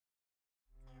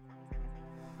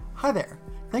Hi there.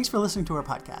 Thanks for listening to our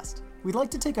podcast. We'd like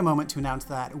to take a moment to announce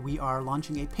that we are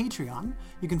launching a Patreon.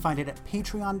 You can find it at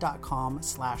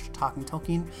patreon.com/Talking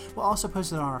Tolkien. We'll also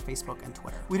post it on our Facebook and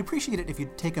Twitter. We'd appreciate it if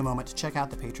you'd take a moment to check out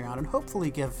the Patreon and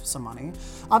hopefully give some money.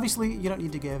 Obviously, you don't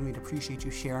need to give, and we'd appreciate you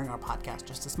sharing our podcast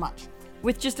just as much.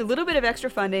 With just a little bit of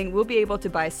extra funding, we'll be able to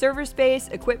buy server space,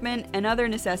 equipment, and other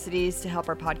necessities to help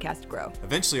our podcast grow.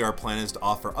 Eventually, our plan is to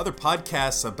offer other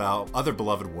podcasts about other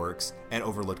beloved works and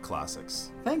overlooked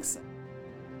classics. Thanks.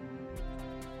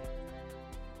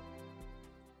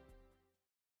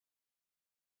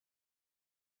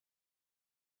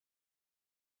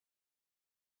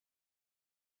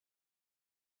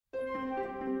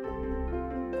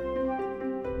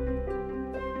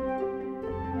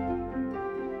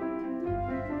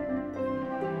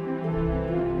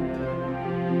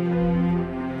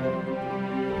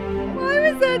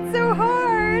 That's so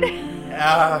hard.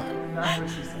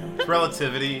 It's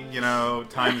relativity,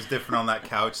 time is different on that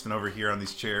couch than over here on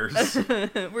these chairs.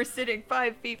 We're sitting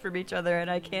 5 feet from each other and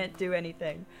I can't do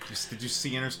anything. Did you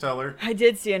see Interstellar? I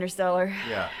did see Interstellar.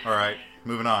 Yeah, alright,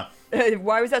 moving on.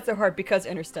 Why was that so hard? Because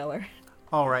Interstellar.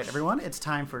 All right, everyone, it's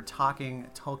time for Talking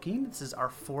Tolkien. This is our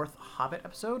 4th Hobbit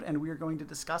episode, and we are going to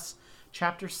discuss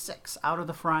Chapter 6, Out of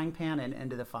the Frying Pan and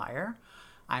Into the Fire.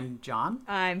 I'm John.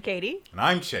 I'm Katie. And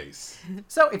I'm Chase.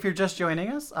 So if you're just joining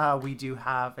us, we do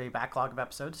have a backlog of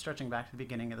episodes stretching back to the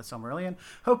beginning of the Silmarillion.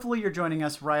 Hopefully you're joining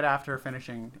us right after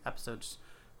finishing episodes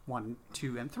 1,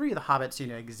 2, and 3 of The Hobbit, so you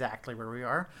know exactly where we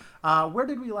are. Where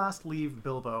did we last leave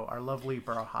Bilbo, our lovely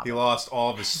burrow hobbit? He lost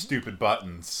all of his stupid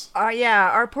buttons.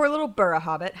 Yeah, our poor little burrow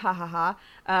hobbit, ha ha ha,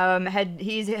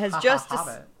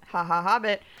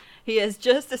 He has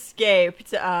just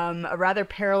escaped a rather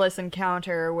perilous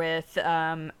encounter with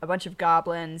a bunch of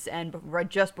goblins, and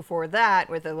just before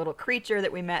that, with a little creature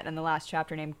that we met in the last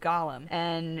chapter named Gollum.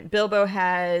 And Bilbo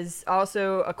has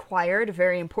also acquired a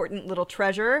very important little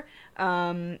treasure.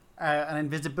 An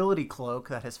invisibility cloak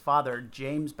that his father,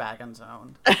 James Baggins,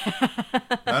 owned.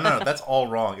 No, that's all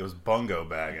wrong. It was Bungo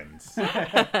Baggins.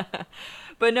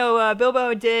 But no,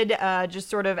 Bilbo did just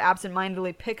sort of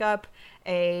absentmindedly pick up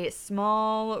a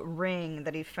small ring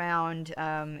that he found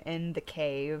in the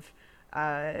cave.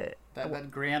 That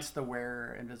grants the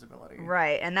wearer invisibility.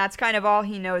 Right, and that's kind of all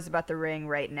he knows about the ring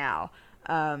right now.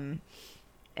 And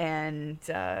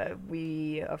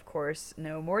we, of course,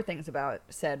 know more things about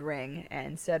said ring,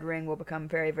 and said ring will become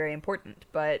very, very important.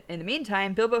 But in the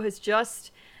meantime, Bilbo has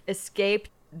just escaped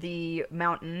the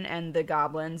mountain and the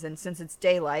goblins, and since it's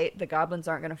daylight, the goblins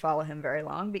aren't going to follow him very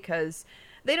long because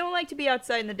they don't like to be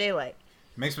outside in the daylight.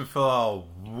 Makes me feel all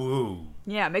woo.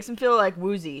 Yeah, it makes them feel like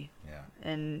woozy. Yeah.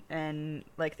 And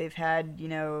like they've had,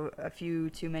 a few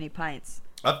too many pints.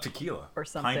 Of tequila. Or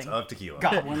something. Pints of tequila.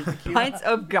 Goblin tequila. Pints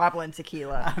of goblin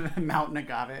tequila. Mountain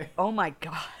agave. Oh my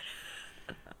god.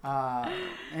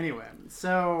 Anyway,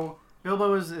 so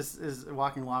Bilbo is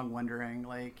walking along wondering,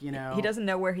 He doesn't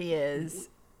know where he is.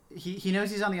 He knows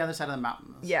he's on the other side of the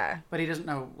mountains. Yeah. But he doesn't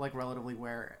know, relatively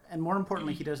where. And more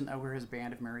importantly, he doesn't know where his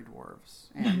band of merry dwarves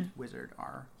and wizard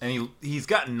are. And he's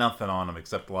got nothing on him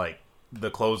except, the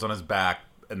clothes on his back,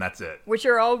 and that's it. Which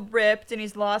are all ripped, and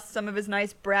he's lost some of his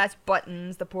nice brass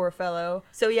buttons, the poor fellow.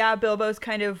 So yeah, Bilbo's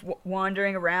kind of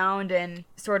wandering around and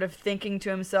sort of thinking to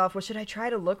himself, well, should I try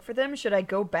to look for them? Should I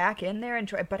go back in there and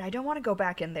try? But I don't want to go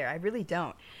back in there. I really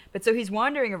don't. But so he's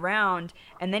wandering around,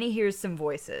 and then he hears some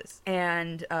voices.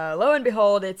 And lo and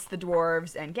behold, it's the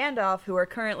dwarves and Gandalf, who are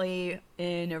currently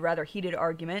in a rather heated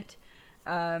argument.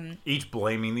 Each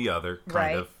blaming the other,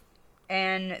 kind of.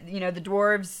 And, the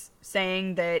dwarves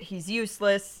saying that he's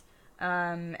useless,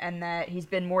 and that he's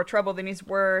been more trouble than he's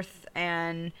worth,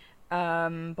 and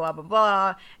blah, blah,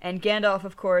 blah. And Gandalf,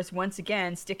 of course, once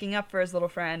again, sticking up for his little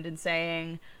friend and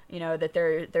saying,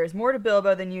 that there's more to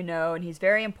Bilbo than you know, and he's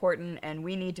very important, and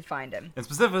we need to find him. And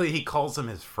specifically, he calls him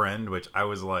his friend, which I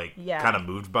was, kind of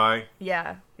moved by.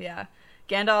 Yeah.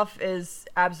 Gandalf is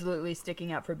absolutely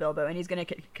sticking up for Bilbo, and he's going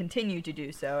to continue to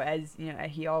do so, as,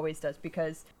 he always does,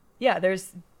 because... Yeah,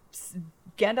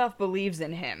 Gandalf believes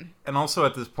in him. And also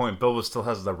at this point, Bilbo still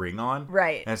has the ring on.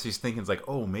 Right. And so he's thinking,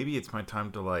 maybe it's my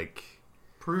time to,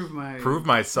 prove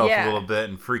myself a little bit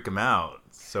and freak him out.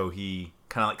 So he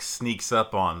kind of, sneaks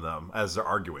up on them as they're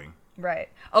arguing. Right.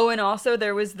 Oh, and also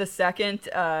there was the second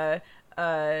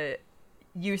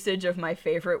usage of my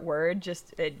favorite word,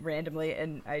 just randomly,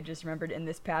 and I just remembered in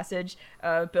this passage,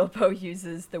 Bilbo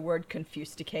uses the word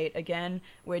confusticate again,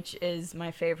 which is my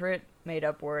favorite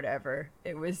made-up word ever.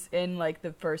 It was in,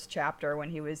 the first chapter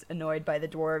when he was annoyed by the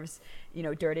dwarves,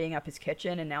 dirtying up his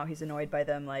kitchen, and now he's annoyed by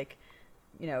them,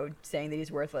 saying that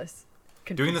he's worthless.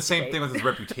 Doing the same thing with his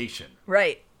reputation.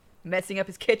 Right. messing up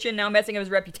his kitchen, now messing up his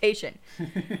reputation.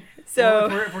 So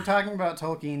well, if we're talking about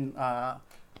Tolkien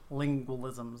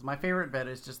lingualisms, my favorite bit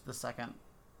is just the second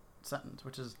sentence,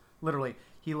 which is literally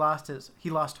he lost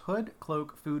hood,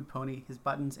 cloak, food, pony, his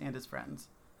buttons, and his friends.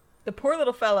 the poor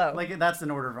little fellow. Like, that's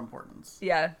an order of importance.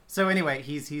 Yeah. So anyway,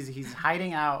 he's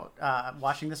hiding out,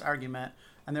 watching this argument,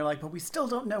 and they're like, but we still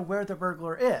don't know where the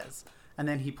burglar is. And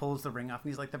then he pulls the ring off,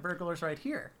 and he's like, the burglar's right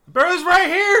here. The burglar's right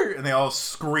here! And they all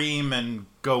scream and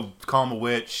go call him a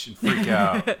witch and freak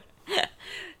out.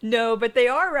 No, but they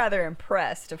are rather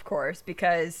impressed, of course,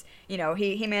 because, you know,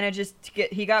 he manages to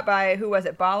he got by, who was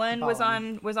it? Balin was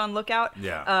on lookout.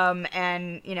 Yeah.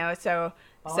 And, you know, so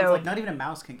like, not even a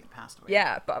mouse can get past away.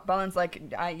 Yeah, Balin's like,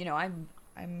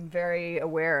 I'm very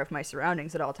aware of my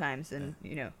surroundings at all times, and,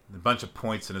 you know. A bunch of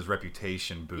points in his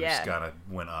reputation boost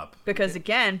went up. Because,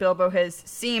 again, Bilbo has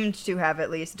seemed to have at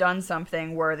least done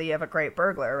something worthy of a great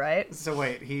burglar, right? So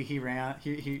wait, he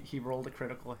rolled a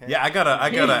critical hit. Yeah, I got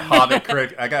a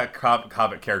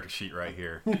Hobbit character sheet right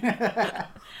here.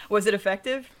 Was it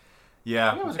effective?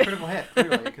 Yeah. It was a critical hit,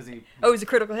 clearly, because he... Oh, it was a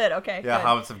critical hit, okay. Yeah,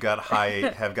 good.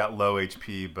 hobbits have got low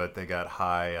HP, but they got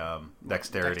high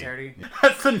dexterity. Yeah.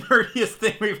 That's the nerdiest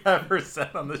thing we've ever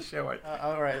said on the show.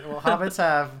 All right, well, hobbits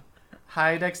have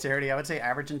high dexterity, I would say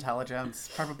average intelligence,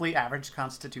 probably average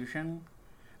constitution.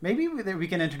 Maybe we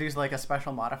can introduce, like, a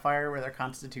special modifier where their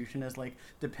constitution is, like,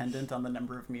 dependent on the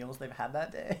number of meals they've had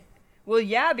that day. Well,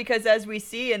 yeah, because as we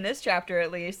see in this chapter,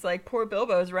 at least, like, poor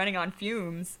Bilbo's running on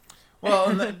fumes. Well,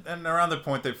 and around the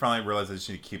point they finally realize they just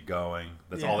need to keep going.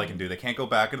 That's all they can do. They can't go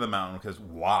back into the mountain because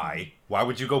why? Why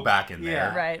would you go back in there?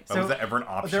 Yeah, right. Was that ever an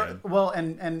option?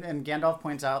 And Gandalf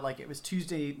points out, like, it was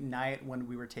Tuesday night when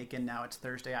we were taken. Now it's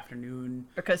Thursday afternoon.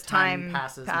 Because time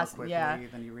passes more quickly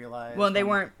than you realize. Well, they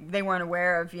weren't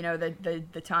aware of, you know,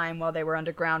 the time while they were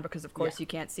underground because, of course, you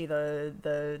can't see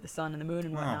the sun and the moon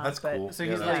and whatnot. Oh, that's cool. So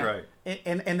he's like, right.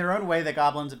 In their own way, the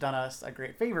goblins have done us a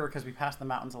great favor because we passed the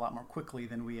mountains a lot more quickly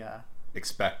than we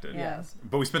expected. Yes.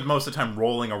 But we spent most of the time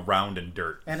rolling around in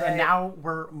dirt. And now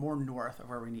we're more north of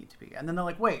where we need to be. And then they're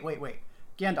like, wait.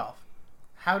 Gandalf,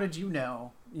 how did you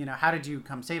know, how did you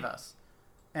come save us?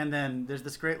 And then there's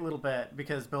this great little bit,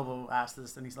 because Bilbo asked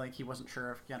this, and he's like, he wasn't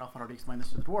sure if Gandalf wanted to explain this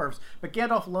to the dwarves. But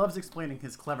Gandalf loves explaining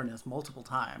his cleverness multiple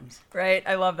times. Right,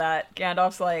 I love that.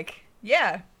 Gandalf's like,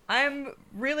 yeah, I'm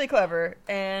really clever,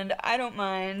 and I don't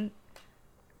mind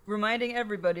reminding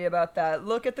everybody about that.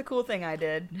 Look at the cool thing I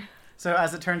did. So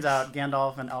as it turns out,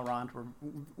 Gandalf and Elrond were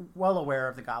well aware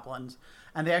of the goblins,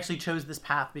 and they actually chose this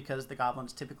path because the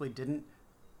goblins typically didn't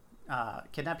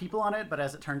kidnap people on it, but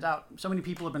as it turns out, so many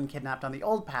people have been kidnapped on the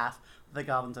old path that the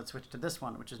goblins had switched to this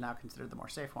one, which is now considered the more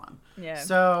safe one. Yeah.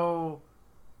 So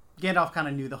Gandalf kind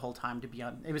of knew the whole time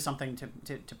it was something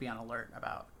to be on alert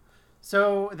about.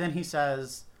 So then he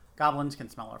says, goblins can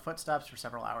smell our footsteps for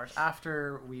several hours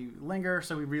after we linger,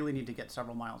 so we really need to get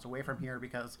several miles away from here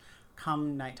because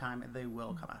come nighttime, they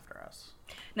will come after us.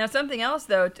 Now, something else,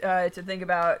 though, to think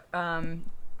about,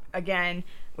 again,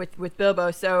 with Bilbo.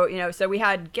 So, so we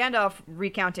had Gandalf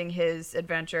recounting his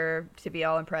adventure to be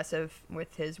all impressive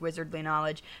with his wizardly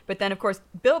knowledge. But then, of course,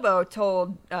 Bilbo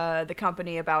told the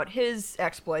company about his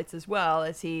exploits as well,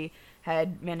 as he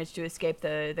had managed to escape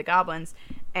the goblins.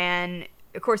 And,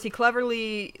 of course, he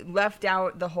cleverly left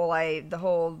out the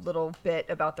whole little bit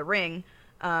about the ring.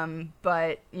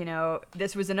 But,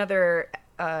 this was another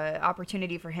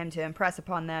opportunity for him to impress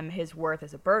upon them his worth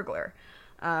as a burglar.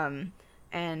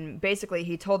 And basically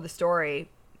he told the story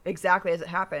exactly as it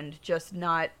happened, just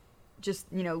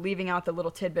leaving out the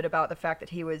little tidbit about the fact that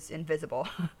he was invisible.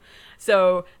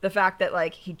 So the fact that,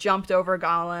 like, he jumped over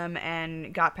Gollum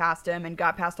and got past him and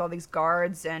got past all these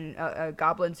guards and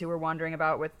goblins who were wandering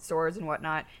about with swords and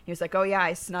whatnot. He was like, oh yeah,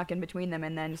 I snuck in between them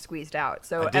and then squeezed out.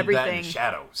 So I did everything that in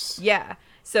shadows. Yeah.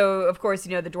 So, of course,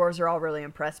 the dwarves are all really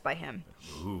impressed by him.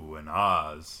 Ooh, and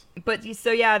Oz. But,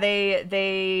 so yeah,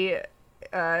 they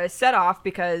set off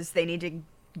because they need to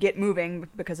get moving,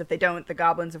 because if they don't, the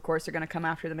goblins, of course, are going to come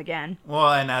after them again.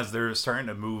 Well, and as they're starting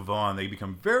to move on, they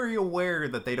become very aware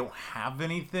that they don't have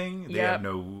anything. They have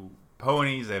no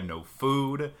ponies, they have no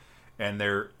food, and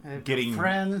they're getting... no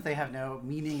friends, they have no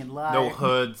meaning in life. No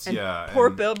hoods, and poor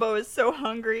Bilbo is so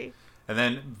hungry. And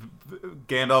then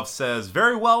Gandalf says,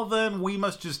 very well then, we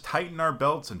must just tighten our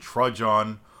belts and trudge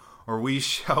on, or we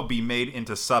shall be made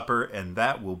into supper, and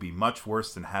that will be much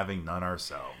worse than having none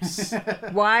ourselves.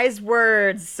 Wise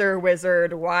words, Sir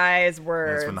Wizard, wise words.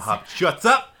 And that's when the Hobbit shuts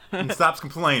up and stops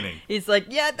complaining. He's like,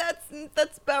 yeah,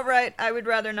 that's about right. I would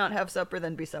rather not have supper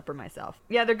than be supper myself.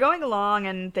 Yeah, they're going along,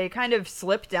 and they kind of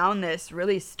slip down this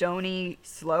really stony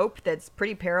slope that's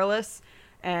pretty perilous.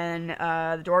 And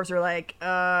the dwarves are like,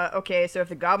 okay, so if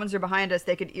the goblins are behind us,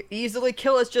 they could easily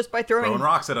kill us just by throwing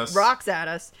rocks at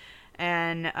us.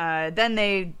 And then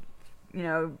they,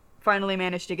 finally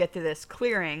manage to get to this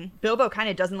clearing. Bilbo kind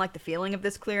of doesn't like the feeling of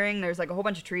this clearing. There's like a whole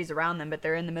bunch of trees around them, but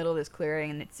they're in the middle of this clearing,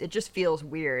 and it just feels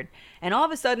weird. And all of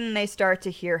a sudden, they start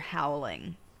to hear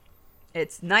howling.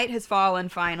 It's night has fallen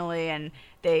finally, and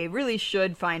they really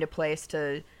should find a place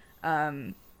to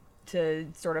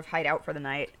sort of hide out for the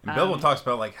night. And Bilbo talks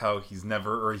about like how he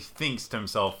thinks to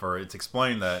himself, or it's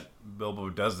explained that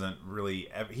Bilbo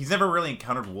he's never really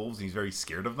encountered wolves, and he's very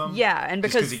scared of them. Yeah, and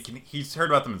because he's heard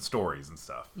about them in stories and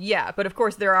stuff. Yeah, but of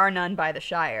course there are none by the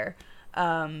Shire.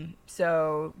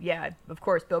 So yeah, of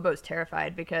course Bilbo's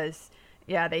terrified because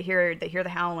they hear the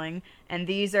howling, and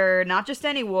these are not just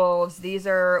any wolves; these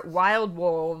are wild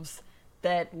wolves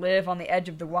that live on the edge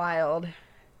of the wild,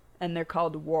 and they're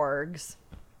called wargs.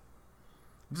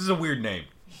 This is a weird name,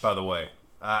 by the way.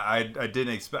 I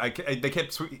didn't expect.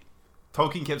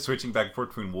 Tolkien kept switching back and forth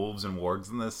between wolves and wargs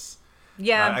in this.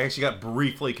 Yeah, I actually got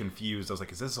briefly confused. I was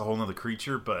like, "Is this a whole other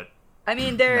creature?" But I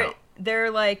mean, they're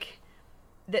like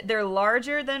they're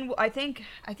larger than I think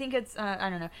it's I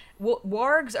don't know.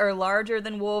 Wargs are larger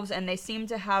than wolves, and they seem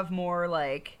to have more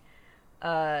like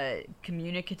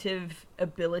communicative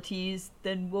abilities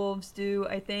than wolves do.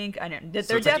 I think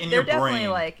they're definitely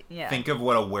like think of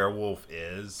what a werewolf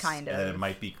is, kind of, and it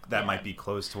might be might be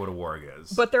close to what a warg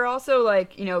is. But they're also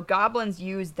like goblins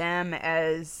use them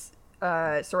as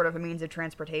sort of a means of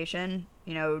transportation.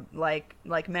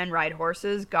 Like men ride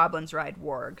horses, goblins ride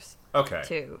wargs. Okay.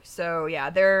 Too. So yeah,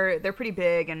 they're pretty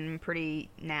big and pretty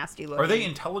nasty looking. Are they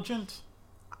intelligent?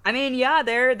 I mean, yeah,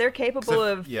 they're capable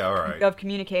of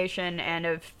communication and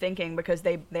of thinking, because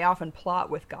they often plot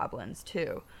with goblins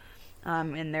too,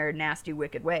 in their nasty,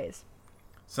 wicked ways.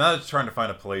 So now they're trying to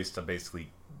find a place to basically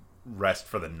rest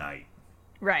for the night.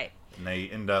 Right. And they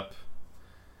end up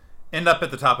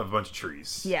at the top of a bunch of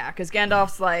trees. Yeah, because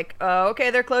Gandalf's like, okay,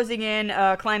 they're closing in,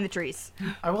 climb the trees.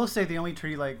 I will say the only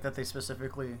tree that they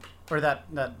specifically, or that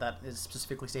is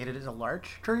specifically stated, is a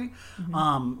larch tree,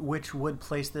 which would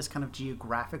place this kind of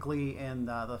geographically in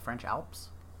the French Alps.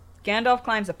 Gandalf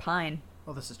climbs a pine.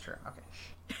 Well, this is true. Okay.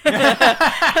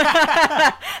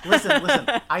 Listen.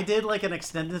 I did an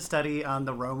extended study on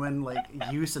the Roman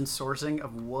use and sourcing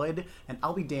of wood, and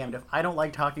I'll be damned if I don't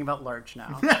like talking about larch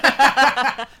now.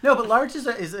 No, but larch is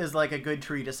a good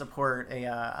tree to support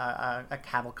a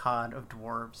cavalcade of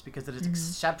dwarves, because it is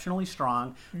exceptionally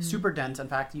strong, super dense. In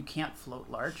fact, you can't float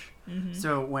larch.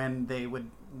 So when they would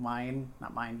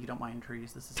you don't mine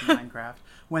trees. This is Minecraft.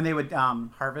 When they would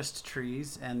harvest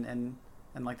trees and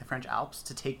the French Alps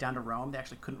to take down to Rome, they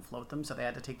actually couldn't float them, so they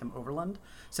had to take them overland.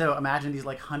 So imagine these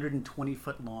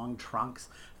 120-foot long trunks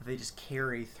that they just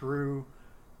carry through,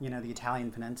 the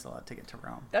Italian peninsula to get to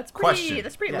Rome. That's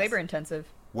pretty labor intensive.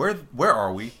 Where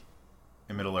are we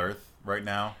in Middle Earth right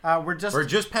now? We're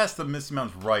just past the Misty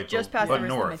Mountains, right? But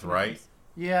north, right?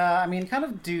 Yeah, I mean, kind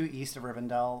of due east of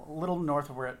Rivendell, a little north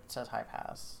of where it says High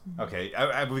Pass. Okay,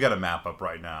 we got a map up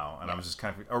right now, and I was just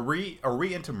kind of, are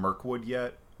we into Mirkwood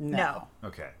yet? No.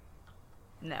 Okay.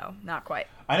 No, not quite.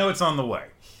 I know it's on the way.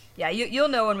 Yeah, you'll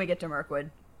know when we get to Mirkwood.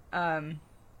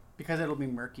 Because it'll be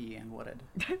murky and wooded.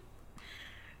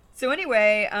 So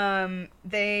anyway,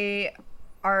 they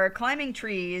are climbing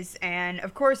trees, and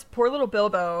of course, poor little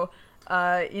Bilbo,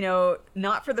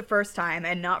 not for the first time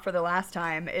and not for the last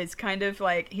time, is kind of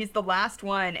he's the last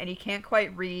one, and he can't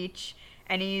quite reach,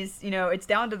 and he's, it's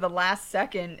down to the last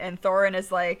second, and Thorin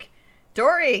is like,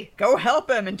 Dory, go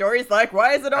help him. And Dory's like,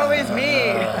 why is it always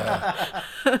me?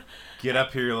 Get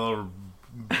up here, you little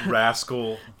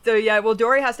rascal. So yeah, well,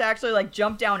 Dory has to actually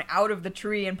jump down out of the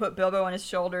tree and put Bilbo on his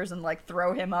shoulders and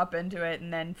throw him up into it.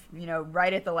 And then,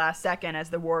 right at the last second, as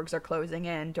the wargs are closing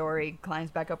in, Dory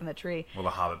climbs back up in the tree. Well,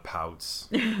 the Hobbit pouts.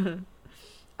 And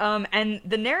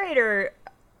the narrator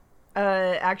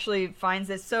actually finds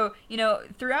this. So,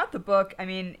 throughout the book, I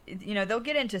mean, they'll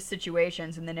get into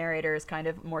situations and the narrator is kind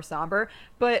of more somber,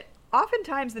 but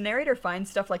oftentimes the narrator finds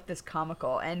stuff like this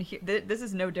comical, and this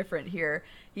is no different here.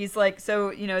 He's like,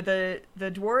 so,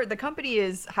 the company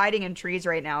is hiding in trees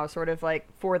right now, sort of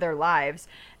for their lives,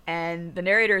 and the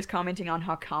narrator is commenting on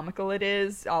how comical it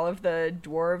is, all of the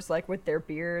dwarves, with their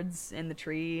beards in the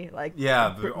tree, as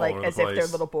if they're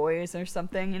little boys or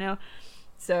something,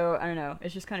 So, I don't know.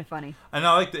 It's just kind of funny. And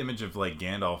I like the image of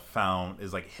Gandalf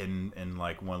is hidden in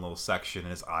one little section,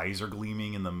 and his eyes are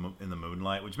gleaming in the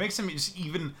moonlight, which makes him just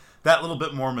even that little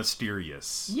bit more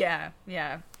mysterious. Yeah.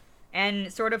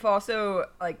 And sort of also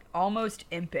almost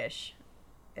impish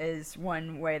is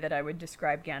one way that I would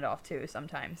describe Gandalf too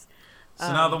sometimes.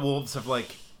 So now the wolves have were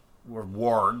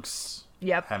wargs.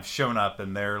 have shown up,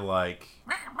 and they're like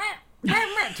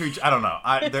to each. I don't know.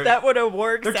 Is that what a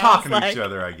warg They're sounds talking like? to each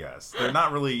other, I guess. They're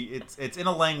not really. It's in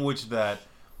a language that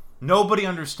nobody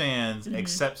understands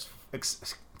except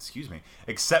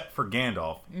for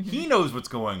Gandalf. He knows what's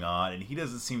going on, and he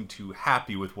doesn't seem too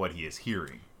happy with what he is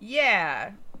hearing.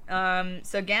 Yeah.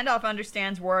 So Gandalf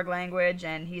understands warg language,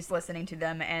 and he's listening to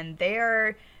them, and they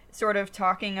are sort of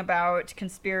talking about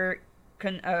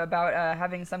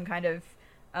having some kind of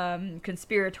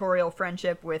conspiratorial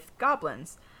friendship with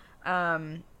goblins,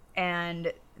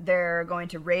 and they're going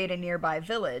to raid a nearby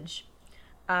village.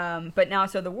 But now,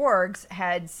 so the wargs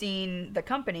had seen the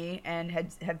company and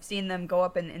have seen them go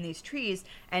up in these trees,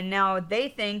 and now they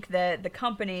think that the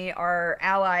company are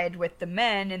allied with the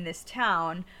men in this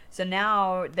town. So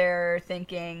now they're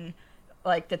thinking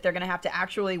like that they're going to have to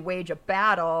actually wage a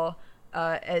battle,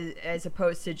 as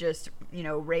opposed to just,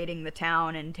 raiding the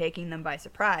town and taking them by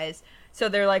surprise. So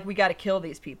they're like, we got to kill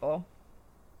these people.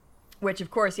 Which,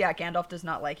 of course, yeah, Gandalf does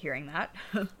not like hearing that.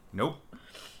 Nope.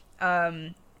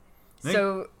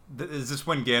 So is this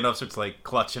when Gandalf starts like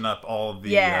clutching up all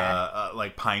the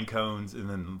like pine cones, and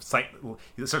then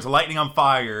he starts lighting on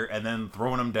fire and then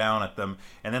throwing them down at them,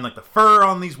 and then like the fur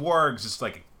on these wargs just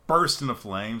like burst into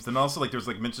flames. And also like there's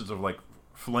like mentions of like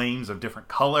flames of different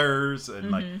colors,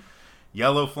 and like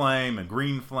yellow flame and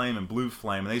green flame and blue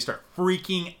flame, and they start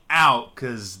freaking out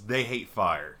because they hate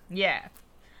fire. Yeah.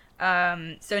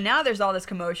 So now there's all this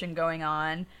commotion going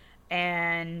on,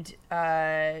 and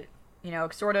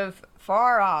sort of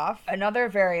far off, another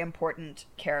very important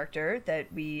character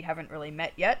that we haven't really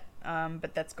met yet,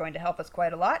 but that's going to help us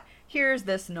quite a lot, hears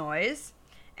this noise,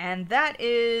 and that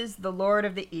is the Lord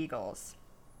of the Eagles.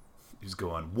 He's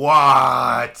going,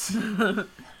 what?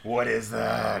 What is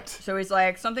that? So he's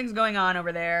like, something's going on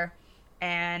over there,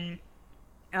 and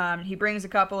he brings a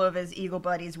couple of his eagle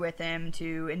buddies with him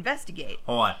to investigate.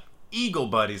 Hold on. Eagle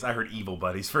buddies. I heard evil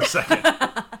buddies for a second.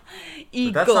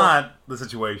 Eagle. But that's not the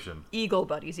situation. Eagle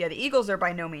buddies. Yeah, the eagles are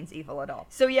by no means evil at all.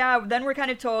 So yeah, then we're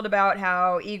kind of told about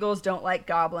how eagles don't like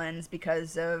goblins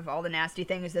because of all the nasty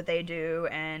things that they do.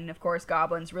 And of course,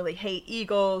 goblins really hate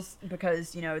eagles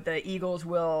because, the eagles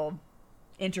will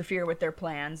interfere with their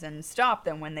plans and stop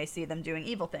them when they see them doing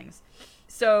evil things.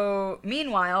 So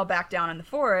meanwhile, back down in the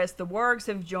forest, the wargs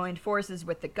have joined forces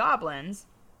with the goblins.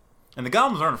 And the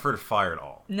goblins aren't afraid of fire at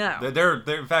all. No. They're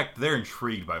in fact, they're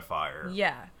intrigued by fire.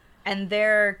 Yeah. And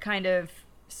they're kind of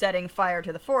setting fire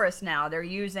to the forest now. They're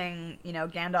using,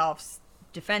 Gandalf's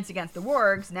defense against the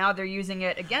wargs. Now they're using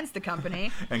it against the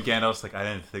company. And Gandalf's like, I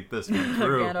didn't think this went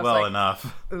through well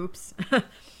enough. Oops.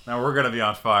 Now we're going to be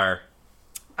on fire.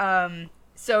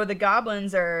 So the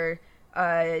goblins are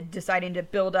deciding to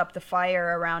build up the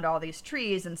fire around all these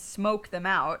trees and smoke them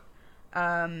out.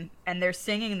 And they're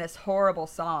singing this horrible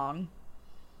song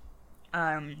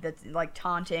that's like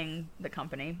taunting the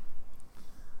company.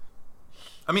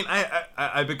 I mean,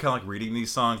 I've been kind of like reading these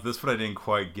songs. This one I didn't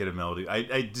quite get a melody.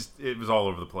 It was all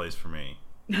over the place for me.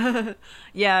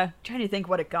 Yeah, trying to think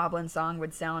what a goblin song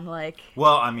would sound like.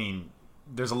 Well, I mean,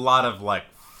 there's a lot of like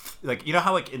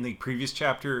how like in the previous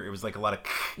chapter it was like a lot of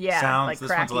sounds. Like this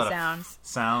cracky one's a lot of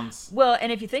sounds. Well,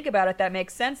 and if you think about it, that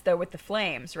makes sense though with the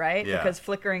flames, right? Yeah. Because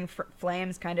flickering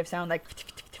flames kind of sound like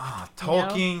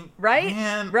Tolkien, right?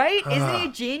 man. Right? Isn't he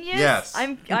genius? Yes.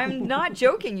 I'm not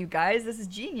joking, you guys. This is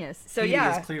genius. So He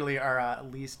yeah, is clearly our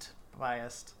least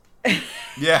biased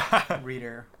Yeah.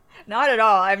 reader. not at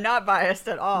all. I'm not biased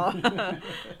at all.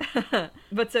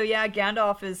 But so yeah,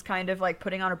 Gandalf is kind of like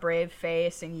putting on a brave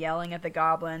face and yelling at the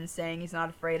goblins, saying he's not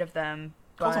afraid of them.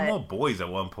 Calls them all boys at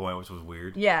one point, which was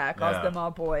weird. Yeah, calls them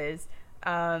all boys.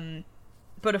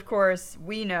 But of course,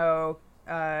 we know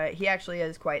he actually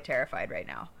is quite terrified right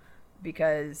now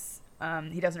because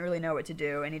he doesn't really know what to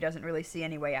do and he doesn't really see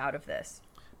any way out of this.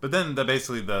 But then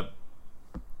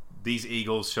these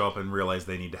eagles show up and realize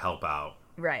they need to help out.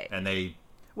 Right. And they...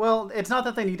 Well, it's not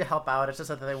that they need to help out, it's just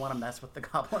that they want to mess with the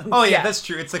goblins. Oh, yeah, Yeah. that's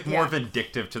true. It's like more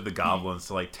vindictive to the goblins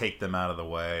to like take them out of the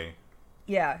way.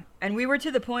 Yeah, and we were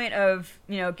to the point of,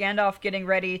 Gandalf getting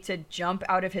ready to jump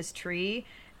out of his tree,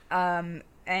 and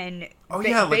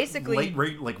basically...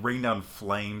 rain down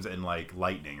flames and like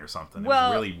lightning or something.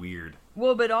 Well, it was really weird.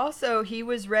 Well, but also he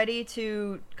was ready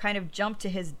to kind of jump to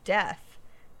his death,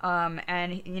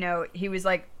 and, he was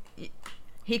like...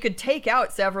 He could take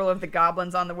out several of the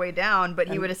goblins on the way down, but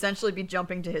he would essentially be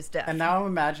jumping to his death. And now I'm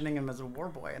imagining him as a war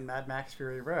boy in Mad Max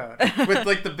Fury Road. With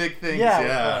like the big things,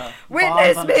 Yeah.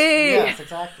 Witness me! Yes,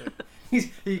 exactly.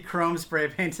 he chrome spray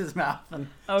paints his mouth. And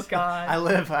Oh, God. I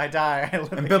live, I die, I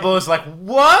live. And Bilbo is like,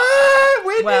 what?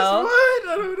 Witness Well- what?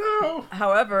 I don't know.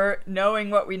 However, knowing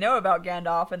what we know about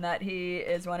Gandalf and that he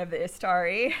is one of the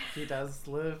Istari, He does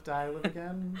live, die, live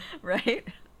again. right?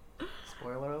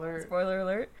 Spoiler alert. Spoiler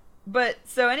alert. But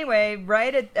so anyway,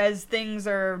 as things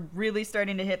are really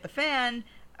starting to hit the fan,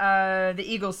 the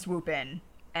eagles swoop in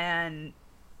and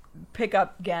pick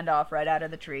up Gandalf right out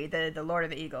of the tree, the Lord of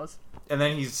the Eagles. And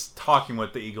then he's talking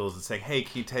with the eagles and saying, hey,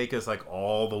 can you take us like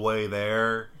all the way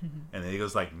there? And the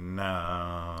eagle's like,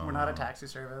 no. We're not a taxi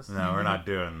service. No, we're not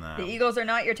doing that. The eagles are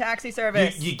not your taxi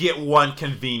service. You get one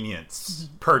convenience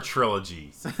per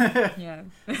trilogy. Yeah.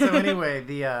 So anyway,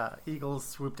 the eagles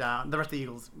swoop down. The rest of the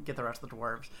eagles get the rest of the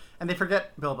dwarves. And they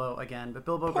forget Bilbo again. But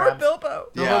Bilbo Poor grabs Bilbo.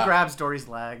 Yeah. grabs Dory's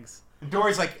legs. And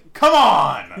Dory's like, come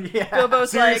on! Yeah.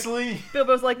 Bilbo's Seriously?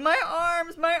 like, my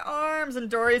arms, and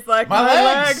Dory's like, My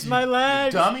legs, my you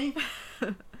legs. dummy.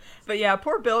 But yeah,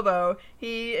 poor Bilbo.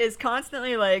 He is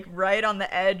constantly like right on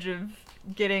the edge of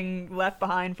getting left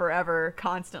behind forever,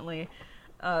 constantly.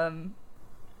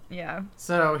 Yeah.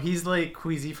 So he's like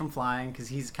queasy from flying because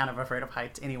he's kind of afraid of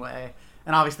heights anyway.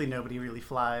 And obviously nobody really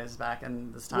flies back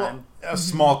in this time. Well, a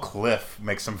small cliff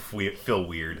makes him feel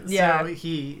weird. Yeah. So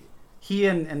he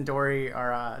and Dory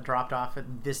are dropped off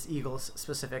at this eagle's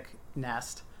specific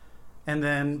nest. And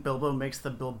then Bilbo makes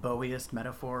the Bilboiest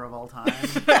metaphor of all time.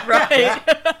 Right.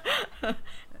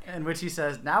 In which he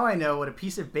says, now I know what a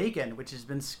piece of bacon which has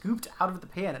been scooped out of the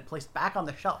pan and placed back on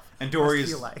the shelf And must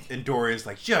feel like. Dory's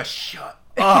like, just shut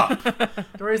up.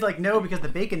 Dory's like, no, because the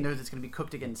bacon knows it's going to be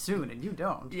cooked again soon, and you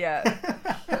don't.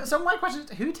 Yeah. So my question is,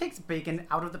 who takes bacon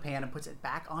out of the pan and puts it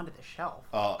back onto the shelf?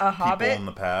 A Hobbit? People in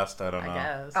the past, I don't know. I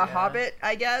guess. A yeah. Hobbit,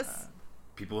 I guess.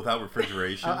 People without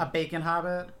refrigeration. A bacon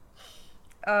hobbit?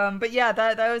 But yeah,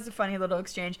 that was a funny little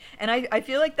exchange. And I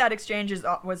feel like that exchange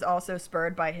was also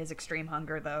spurred by his extreme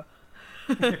hunger, though.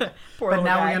 Poor But little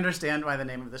now guy. we understand why the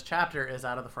name of this chapter is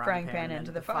out of the frying pan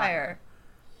into the fire.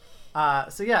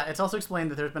 So yeah, it's also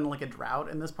explained that there's been like a drought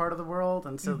in this part of the world,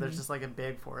 and so there's just like a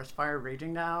big forest fire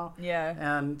raging now. Yeah.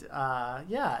 And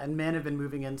and men have been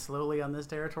moving in slowly on this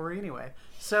territory anyway.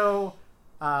 So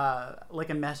like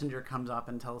a messenger comes up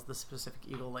and tells the specific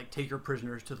eagle, like, take your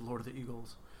prisoners to the Lord of the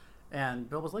Eagles. And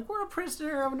Bilbo's like, we're a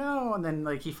prisoner, oh no. And then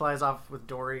like he flies off with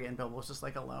Dory, and Bilbo's just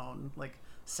like alone, like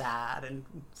sad and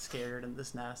scared in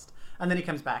this nest. And then he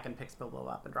comes back and picks Bilbo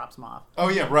up and drops him off. Oh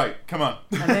yeah, right. Come on.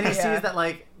 And then he Yeah. sees that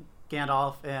like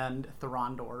Gandalf and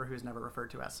Thorondor, who's never referred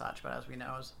to as such, but as we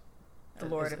know is The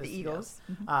Lord of the Eagles.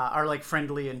 yes, are like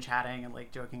friendly and chatting and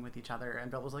like joking with each other. And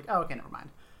Bilbo's like, oh, okay, never mind.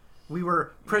 We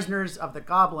were prisoners of the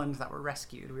goblins that were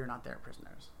rescued. We were not their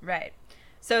prisoners. Right.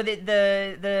 So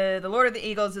the Lord of the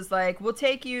Eagles is like, we'll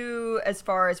take you as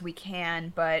far as we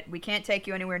can, but we can't take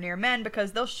you anywhere near men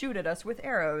because they'll shoot at us with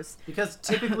arrows. Because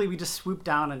typically we just swoop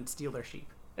down and steal their sheep.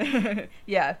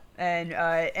 Yeah, and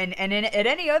at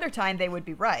any other time they would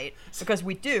be right because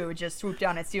we do just swoop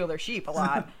down and steal their sheep a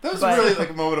lot. That was But- really like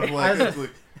a moment of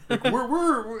like,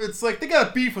 we're it's like they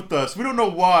got beef with us. We don't know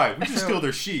why. We just So, steal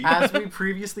their sheep. As we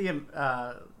previously, kind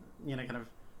of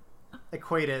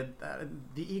equated,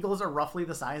 the eagles are roughly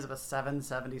the size of a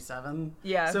 777.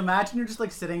 Yeah. So imagine you're just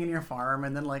like sitting in your farm,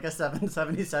 and then like a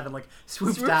 777 like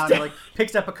swoops Swoops down down. and like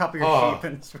picks up a couple of your Oh, sheep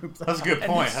and swoops. That's a off. good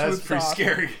And point. he That's swoops pretty off.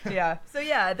 scary. Yeah. So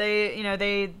yeah,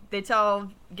 they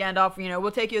tell Gandalf,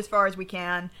 we'll take you as far as we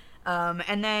can,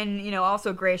 and then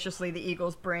also graciously the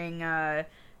eagles bring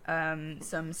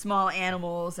some small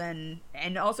animals and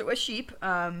also a sheep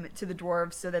to the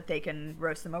dwarves so that they can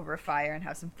roast them over a fire and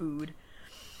have some food.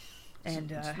 And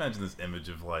Just imagine this image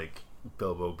of like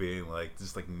Bilbo being like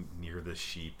just like near the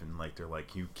sheep, and like they're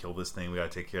like, you kill this thing, we gotta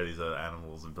take care of these other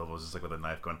animals, and Bilbo's just like with a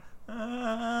knife going,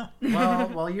 ah. Well,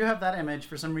 while you have that image,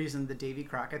 for some reason the Davy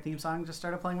Crockett theme song just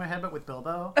started playing in my head, but with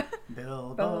Bilbo.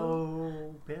 Bilbo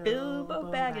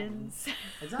Baggins.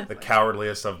 Exactly. The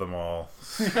cowardliest of them all.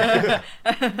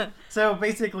 So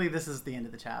basically, this is the end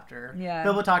of the chapter. Yeah.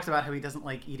 Bilbo talks about how he doesn't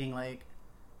like eating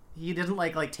he doesn't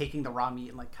like taking the raw meat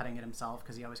and like cutting it himself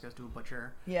because he always goes to a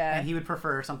butcher. Yeah. And he would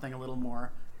prefer something a little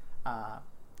more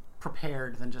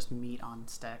prepared than just meat on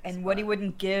sticks. And what he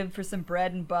wouldn't give for some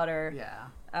bread and butter. Yeah.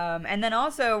 And then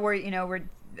also we're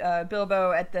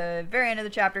Bilbo at the very end of the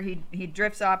chapter, he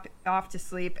drifts off to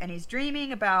sleep, and he's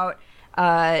dreaming about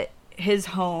his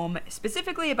home,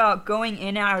 specifically about going in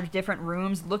and out of different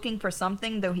rooms looking for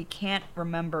something, though he can't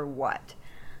remember what.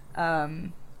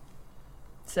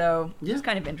 So Yeah. it's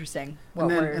kind of interesting.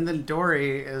 And then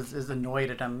Dory is annoyed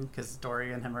at him because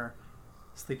Dory and him are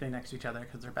sleeping next to each other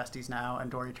because they're besties now. And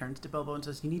Dory turns to Bilbo and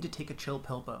says, "You need to take a chill,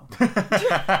 Bilbo."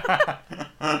 That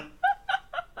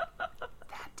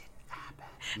didn't happen.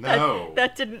 No.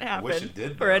 That didn't happen wish it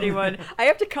did, for though. anyone. I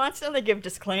have to constantly give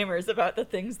disclaimers about the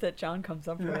things that John comes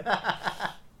up with.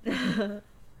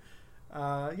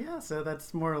 Yeah, so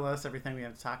that's more or less everything we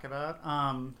have to talk about.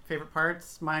 Favorite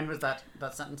parts? Mine was that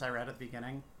sentence I read at the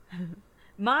beginning.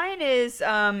 Mine is,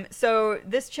 so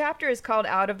this chapter is called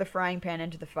Out of the Frying Pan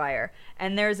into the Fire.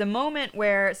 And there's a moment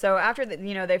where, so after,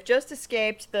 they've just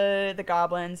escaped the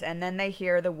goblins, and then they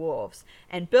hear the wolves.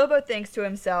 And Bilbo thinks to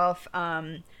himself,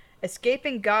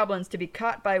 escaping goblins to be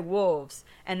caught by wolves.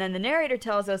 And then the narrator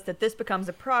tells us that this becomes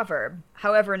a proverb.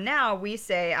 However, now we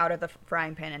say out of the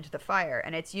frying pan into the fire.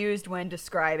 And it's used when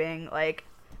describing,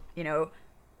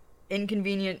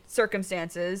 inconvenient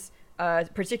circumstances,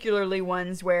 particularly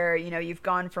ones where, you've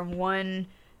gone from one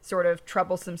sort of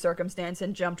troublesome circumstance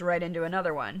and jumped right into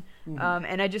another one. Mm-hmm.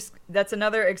 And that's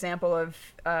another example of,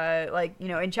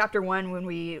 in chapter 1 when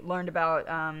we learned about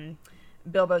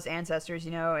Bilbo's ancestors,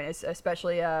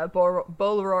 especially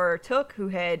Bolror Took, who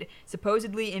had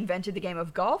supposedly invented the game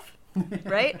of golf,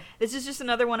 right? This is just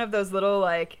another one of those little,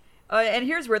 and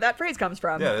here's where that phrase comes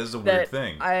from. Yeah, this is a weird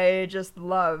thing. I just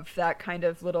love that kind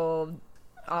of little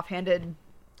offhanded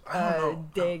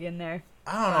dig in there.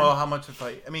 I don't know how much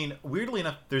weirdly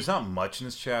enough, there's not much in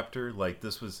this chapter.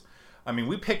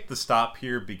 We picked the stop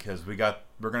here because we're going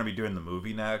to be doing the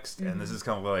movie next, mm-hmm. and this is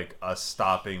kind of like us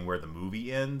stopping where the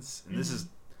movie ends, and this is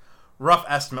rough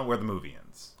estimate where the movie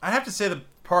ends. I have to say the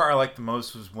part I liked the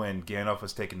most was when Gandalf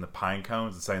was taking the pine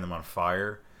cones and setting them on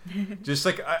fire. Just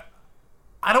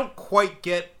I don't quite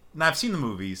get. Now I've seen the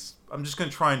movies. I'm just going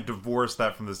to try and divorce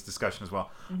that from this discussion as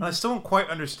well. Mm-hmm. And I still don't quite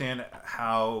understand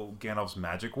how Gandalf's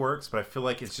magic works, but I feel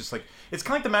like it's just it's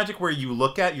kind of like the magic where you're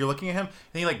looking at him,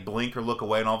 and you blink or look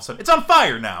away, and all of a sudden it's on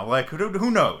fire now.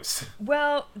 Who knows?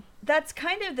 Well, that's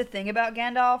kind of the thing about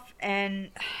Gandalf, and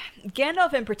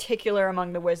Gandalf in particular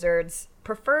among the wizards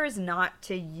prefers not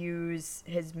to use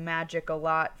his magic a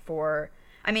lot for...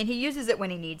 he uses it when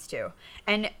he needs to.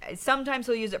 And sometimes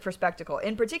he'll use it for spectacle.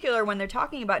 In particular, when they're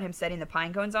talking about him setting the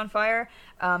pine cones on fire,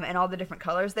 and all the different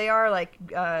colors they are,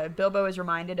 Bilbo is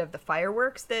reminded of the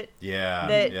fireworks that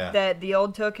the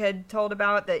old Took had told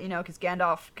about, that, because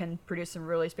Gandalf can produce some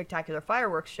really spectacular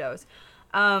fireworks shows.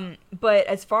 But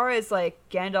as far as,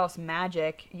 Gandalf's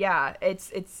magic, yeah,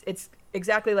 it's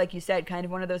exactly like you said, kind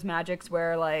of one of those magics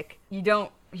where,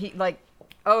 Gandalf,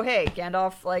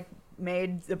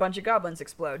 made a bunch of goblins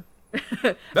explode.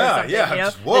 Whoa.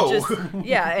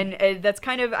 And that's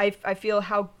kind of I feel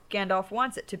how Gandalf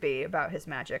wants it to be about his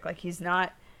magic.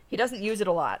 He doesn't use it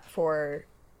a lot for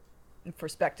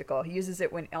spectacle. He uses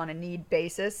it when on a need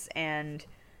basis, and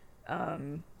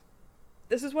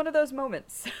this is one of those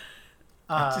moments.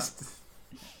 I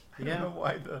don't know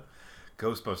why the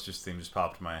Ghostbusters theme just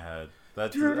popped in my head.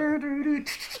 That's you're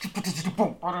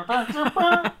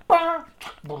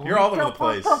all over the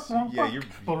place. Yeah, you're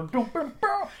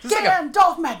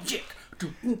Gandalf magic.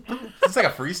 It's like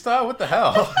a freestyle. What the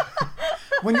hell?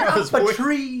 When you're up a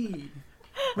tree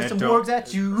with some words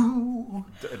at you,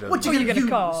 what are you gonna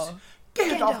call?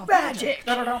 Gandalf magic.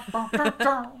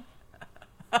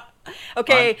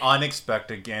 Okay.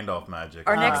 Unexpected Gandalf magic.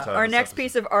 Our next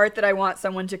piece of art that I want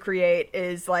someone to create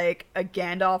is a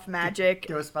Gandalf magic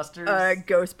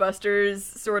Ghostbusters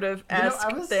sort of esque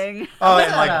thing.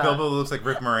 Bilbo looks like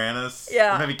Rick Moranis.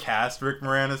 Yeah. Or maybe cast Rick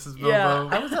Moranis as Bilbo. Yeah.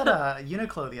 I was at a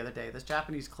Uniqlo the other day, this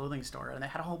Japanese clothing store, and they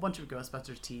had a whole bunch of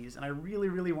Ghostbusters tees, and I really,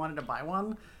 really wanted to buy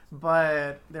one,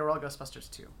 but they were all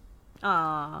Ghostbusters too.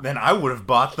 Aww. Then I would have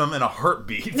bought them in a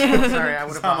heartbeat. Sorry, I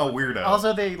would have. I'm a weirdo.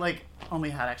 Also, they only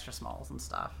had extra smalls and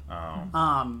stuff.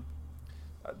 Oh.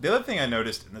 The other thing I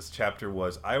noticed in this chapter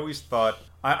was I always thought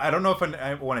I don't know if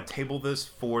I want to table this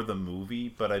for the movie,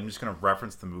 but I'm just going to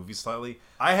reference the movie slightly.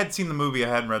 I had seen the movie, I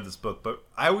hadn't read this book, but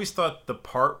I always thought the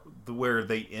part where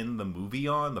they end the movie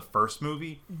on the first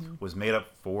movie was made up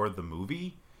for the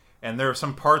movie, and there are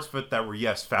some parts of it that were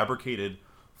fabricated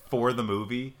for the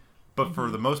movie. But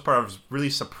for the most part, I was really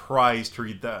surprised to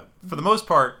read that. For the most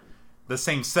part, the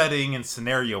same setting and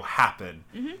scenario happened.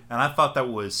 Mm-hmm. And I thought that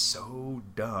was so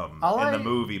dumb in the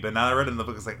movie. But now I read it in the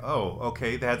book, it's oh,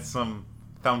 okay, they had some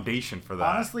foundation for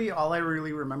that. Honestly, all I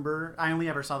really remember, I only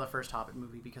ever saw the first Hobbit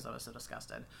movie because I was so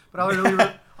disgusted. But all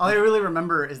I really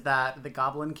remember is that the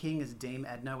Goblin King is Dame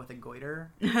Edna with a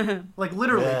goiter.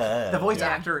 Literally, the voice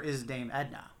actor is Dame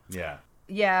Edna. Yeah.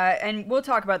 Yeah, and we'll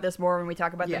talk about this more when we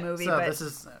talk about the movie. So but this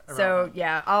is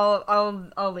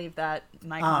I'll leave that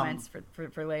my comments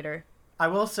for later. I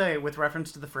will say, with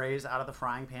reference to the phrase "out of the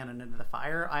frying pan and into the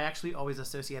fire," I actually always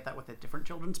associate that with a different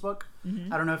children's book.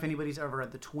 Mm-hmm. I don't know if anybody's ever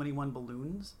read the 21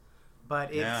 Balloons,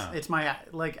 but it's my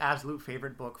absolute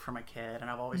favorite book from a kid, and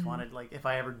I've always wanted if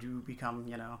I ever do become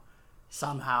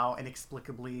somehow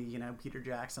inexplicably, Peter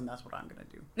Jackson, that's what I'm going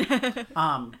to do.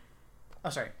 Oh,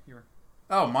 sorry. You were...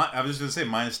 Oh, I was just going to say,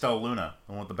 mine is Stella Luna,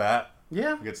 the one with the bat.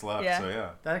 Yeah. Who gets left, Yeah. so yeah.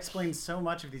 That explains so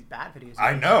much of these bat videos.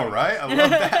 I know, right? I love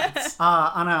bats.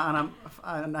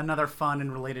 On another fun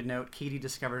and related note, Katie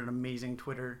discovered an amazing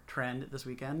Twitter trend this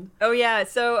weekend. Oh yeah,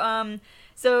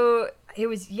 so it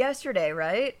was yesterday,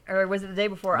 right? Or was it the day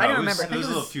before? No, I don't remember. It was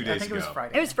a few days ago. I think it was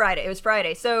Friday. It was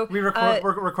Friday. So we're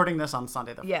recording this on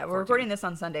Sunday. Yeah, we're recording this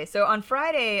on Sunday. So on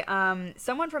Friday,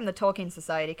 someone from the Tolkien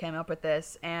Society came up with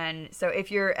this, and so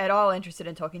if you're at all interested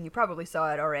in Tolkien, you probably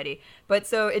saw it already. But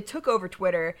so it took over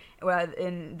Twitter,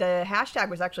 and the hashtag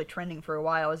was actually trending for a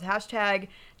while. It was hashtag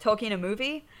Tolkien a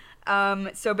movie.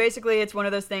 So basically, it's one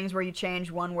of those things where you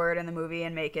change one word in the movie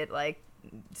and make it like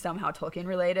somehow Tolkien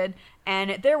related,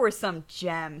 and there were some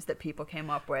gems that people came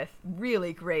up with,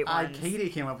 really great ones. Katie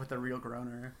came up with a real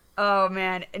groaner. Oh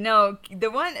man, no,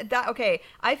 the one that okay,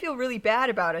 I feel really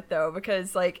bad about it though,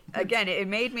 because like again, it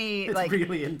made me It's like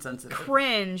really insensitive.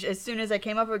 cringe as soon as I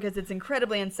came up with it because it's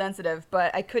incredibly insensitive,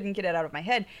 but I couldn't get it out of my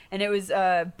head, and it was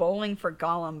bowling for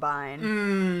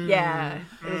Columbine. Yeah,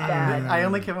 it was bad. I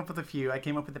only came up with a few. I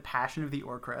came up with the Passion of the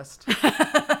Orchrist.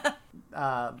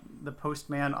 The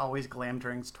Postman always glam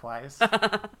drinks twice.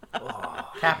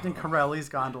 Captain Corelli's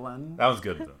Gondolin. That was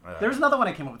good, though. There was another one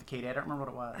I came up with, Katie. I don't remember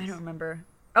what it was. I don't remember.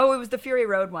 Oh, it was the Fury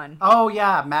Road one. Oh,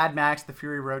 yeah. Mad Max, The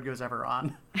Fury Road Goes Ever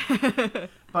On.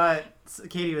 But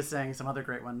Katie was saying some other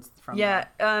great ones from I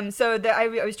was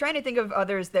trying to think of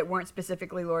others that weren't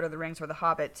specifically Lord of the Rings or The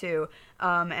Hobbit, too.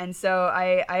 And so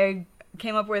I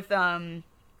came up with...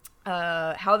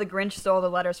 How the Grinch Stole the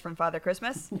Letters from Father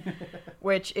Christmas,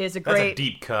 which is a great... That's a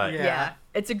deep cut. Yeah.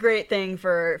 It's a great thing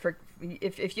for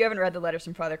if you haven't read the Letters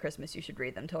from Father Christmas, you should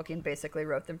read them. Tolkien basically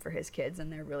wrote them for his kids,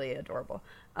 and they're really adorable.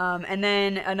 And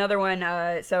then another one,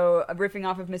 so riffing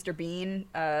off of Mr. Bean,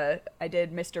 I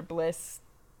did Mr. Bliss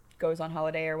Goes on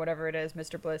Holiday or whatever it is,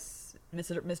 Mr.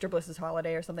 Bliss's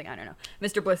Holiday or something, I don't know.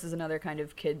 Mr. Bliss is another kind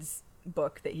of kids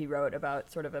book that he wrote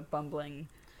about sort of a bumbling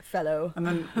fellow. And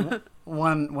then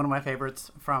one of my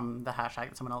favorites from the hashtag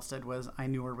that someone else did was I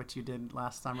Knew Her What You Did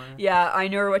Last Summer. Yeah, I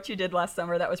Knew Her What You Did Last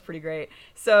Summer. That was pretty great.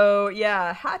 So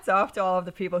yeah, hats off to all of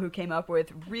the people who came up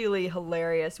with really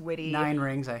hilarious, witty 9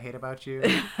 Rings I Hate About You.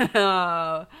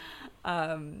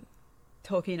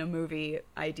 Tolkien a movie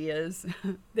ideas.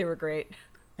 They were great.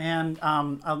 And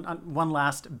one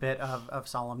last bit of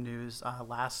solemn news.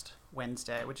 Last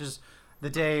Wednesday, which is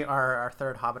the day our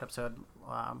third Hobbit episode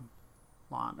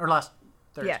last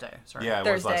Thursday. Yeah. Sorry. Yeah,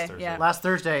 it was last Thursday. Yeah. Last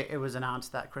Thursday, it was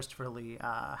announced that Christopher Lee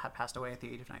had passed away at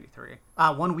the age of 93.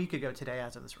 1 week ago today,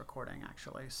 as of this recording,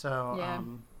 actually.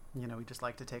 So, we just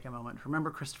like to take a moment to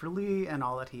remember Christopher Lee and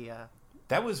all that he...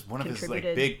 That was one of his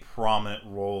big prominent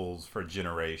roles for a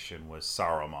generation was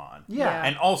Saruman. Yeah.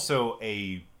 And also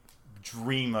a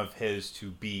dream of his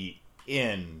to be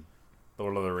in the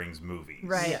Lord of the Rings movies.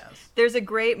 Right. Yes. There's a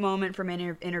great moment from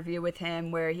an interview with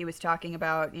him where he was talking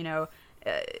about,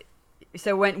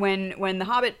 so when The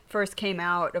Hobbit first came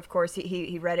out, of course,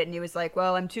 he read it and he was like,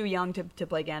 well, I'm too young to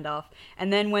play Gandalf.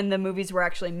 And then when the movies were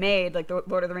actually made, like the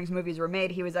Lord of the Rings movies were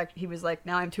made, he was like,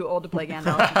 now I'm too old to play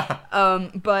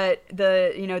Gandalf. But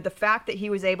the fact that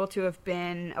he was able to have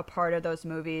been a part of those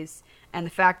movies and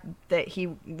the fact that he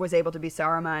was able to be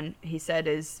Saruman, he said,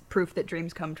 is proof that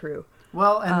dreams come true.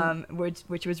 Well, and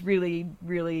which was really,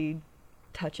 really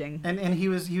touching. And he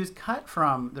was cut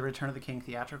from the Return of the King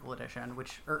theatrical edition,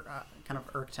 which kind of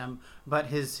irked him. But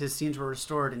his scenes were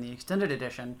restored in the extended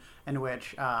edition, in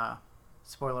which,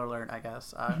 spoiler alert, I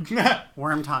guess,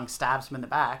 Wormtongue stabs him in the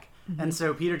back. Mm-hmm. And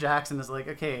so Peter Jackson is like,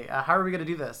 okay, how are we going to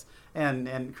do this?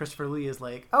 And Christopher Lee is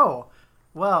like, oh,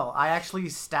 well, I actually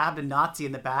stabbed a Nazi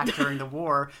in the back during the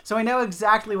war, so I know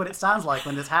exactly what it sounds like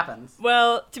when this happens.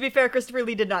 Well, to be fair, Christopher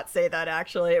Lee did not say that,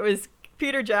 actually. It was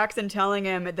Peter Jackson telling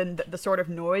him the sort of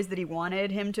noise that he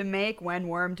wanted him to make when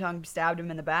Wormtongue stabbed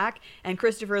him in the back, and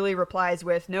Christopher Lee replies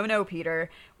with, no, Peter,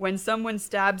 when someone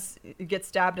gets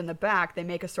stabbed in the back, they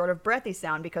make a sort of breathy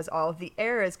sound because all of the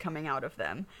air is coming out of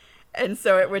them. And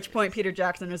so at which point Peter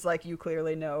Jackson was like, you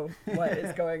clearly know what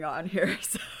is going on here,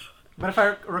 so... But if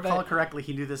I recall correctly,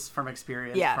 he knew this from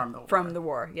experience from the war. From the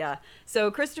war, yeah.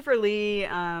 So Christopher Lee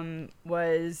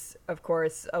was, of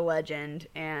course, a legend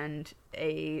and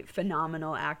a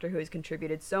phenomenal actor who has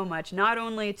contributed so much, not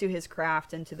only to his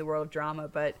craft and to the world of drama,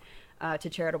 but to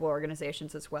charitable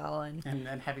organizations as well. And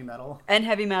heavy metal. And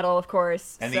heavy metal, of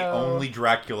course. And the only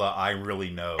Dracula I really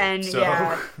know. And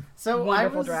so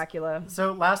wonderful Dracula.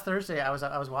 So last Thursday, I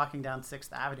was walking down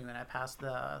 6th Avenue and I passed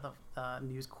the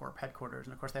News Corp headquarters,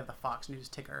 and of course they have the Fox News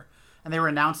ticker. and they were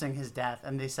announcing his death,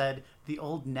 and they said the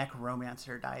old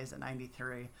necromancer dies at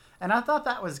 93. And I thought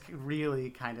that was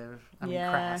really kind of,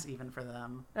 crass even for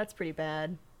them. That's pretty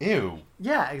bad. Ew.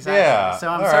 Yeah, exactly. Yeah, So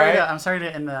I'm sorry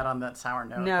to end that on that sour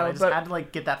note. No, but I just had to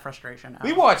get that frustration out.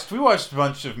 We watched a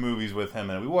bunch of movies with him,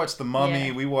 and we watched The Mummy.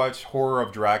 Yeah. We watched Horror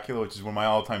of Dracula, which is one of my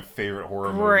all-time favorite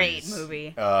horror Great movies.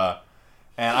 movie.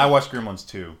 And I watched Gremlins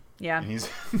too. Yeah. And he's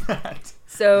that.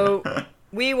 So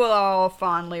we will all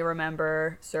fondly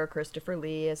remember Sir Christopher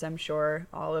Lee, as I'm sure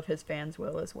all of his fans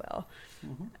will as well,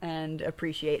 and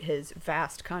appreciate his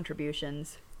vast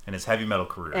contributions. And his heavy metal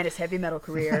career.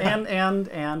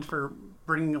 and for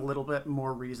bringing a little bit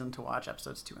more reason to watch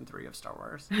episodes 2 and 3 of Star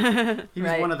Wars. He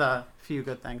was one of the few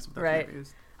good things with those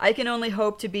movies. I can only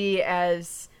hope to be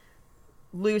as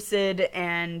lucid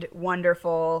and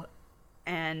wonderful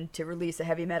and to release a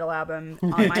heavy metal album on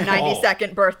my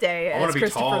 92nd birthday as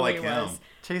Christopher Lee was.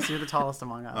 Chase, you're the tallest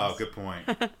among us. Oh, good point.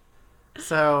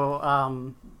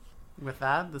 So, with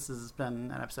that, this has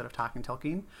been an episode of Talking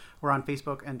Tolkien. We're on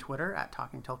Facebook and Twitter at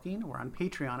Talking Tolkien. We're on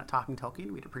Patreon at Talking Tolkien.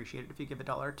 We'd appreciate it if you give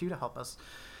 $1 or $2 to help us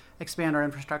expand our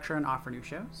infrastructure and offer new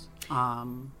shows.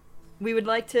 We would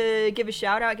like to give a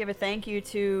shout out, give a thank you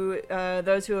to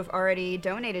those who have already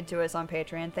donated to us on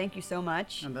Patreon. Thank you so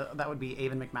much. And that would be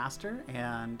Avon McMaster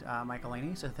and Micah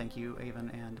Laney. So thank you,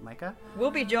 Avon and Micah. We'll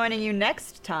be joining you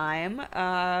next time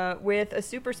with a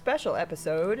super special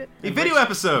episode. A video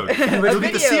episode! You'll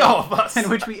get to see all of us! In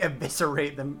which we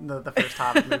eviscerate the first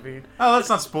Hobbit movie. Oh, let's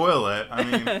not spoil it. I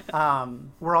mean...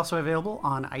 we're also available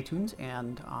on iTunes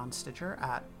and on Stitcher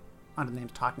under the name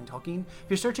Talking Tolkien. If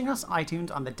you're searching us on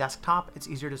iTunes on the desktop, it's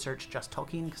easier to search just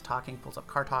Tolkien because Talking pulls up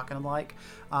Car Talk and the like.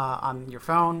 On your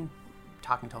phone,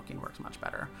 Talking Tolkien works much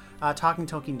better.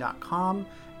 TalkingTolkien.com,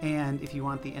 and if you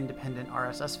want the independent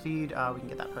RSS feed, we can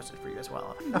get that posted for you as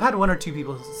well. I've had 1 or 2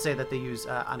 people say that they use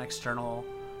an external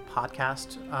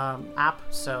podcast app,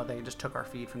 so they just took our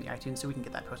feed from the iTunes, so we can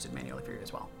get that posted manually for you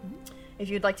as well. If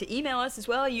you'd like to email us as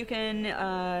well, you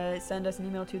can send us an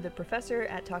email to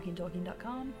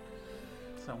theprofessor@talkingtolkien.com.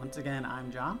 So once again,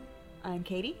 I'm John. I'm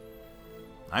Katie.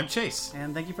 I'm Chase.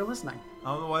 And thank you for listening.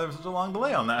 I don't know why there was such a long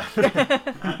delay on that.